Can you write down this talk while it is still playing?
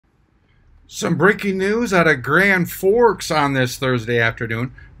Some breaking news out of Grand Forks on this Thursday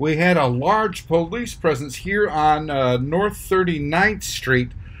afternoon. We had a large police presence here on North 39th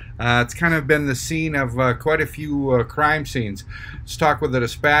Street. It's kind of been the scene of quite a few crime scenes. Let's talk with a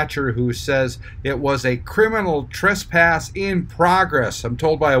dispatcher who says it was a criminal trespass in progress. I'm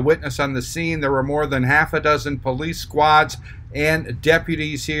told by a witness on the scene there were more than half a dozen police squads and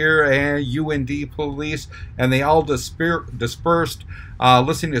deputies here and UND police, and they all dispersed.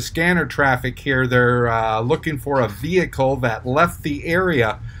 Listening to scanner traffic here, they're looking for a vehicle that left the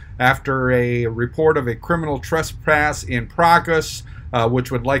area after a report of a criminal trespass in progress,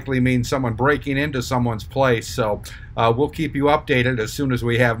 which would likely mean someone breaking into someone's place. So we'll keep you updated as soon as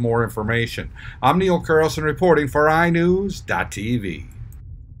we have more information. I'm Neil Carlson reporting for iNewZ.TV.